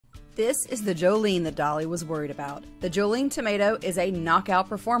This is the Jolene that Dolly was worried about. The Jolene Tomato is a knockout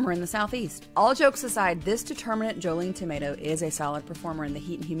performer in the Southeast. All jokes aside, this determinate Jolene Tomato is a solid performer in the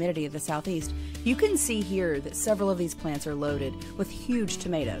heat and humidity of the Southeast. You can see here that several of these plants are loaded with huge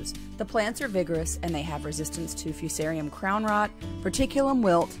tomatoes. The plants are vigorous and they have resistance to Fusarium crown rot, Verticulum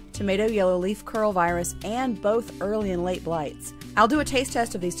wilt, tomato yellow leaf curl virus, and both early and late blights. I'll do a taste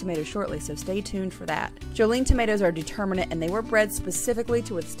test of these tomatoes shortly, so stay tuned for that. Jolene tomatoes are determinate and they were bred specifically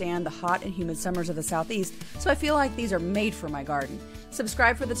to withstand the hot and humid summers of the Southeast, so I feel like these are made for my garden.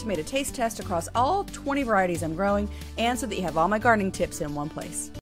 Subscribe for the tomato taste test across all 20 varieties I'm growing, and so that you have all my gardening tips in one place.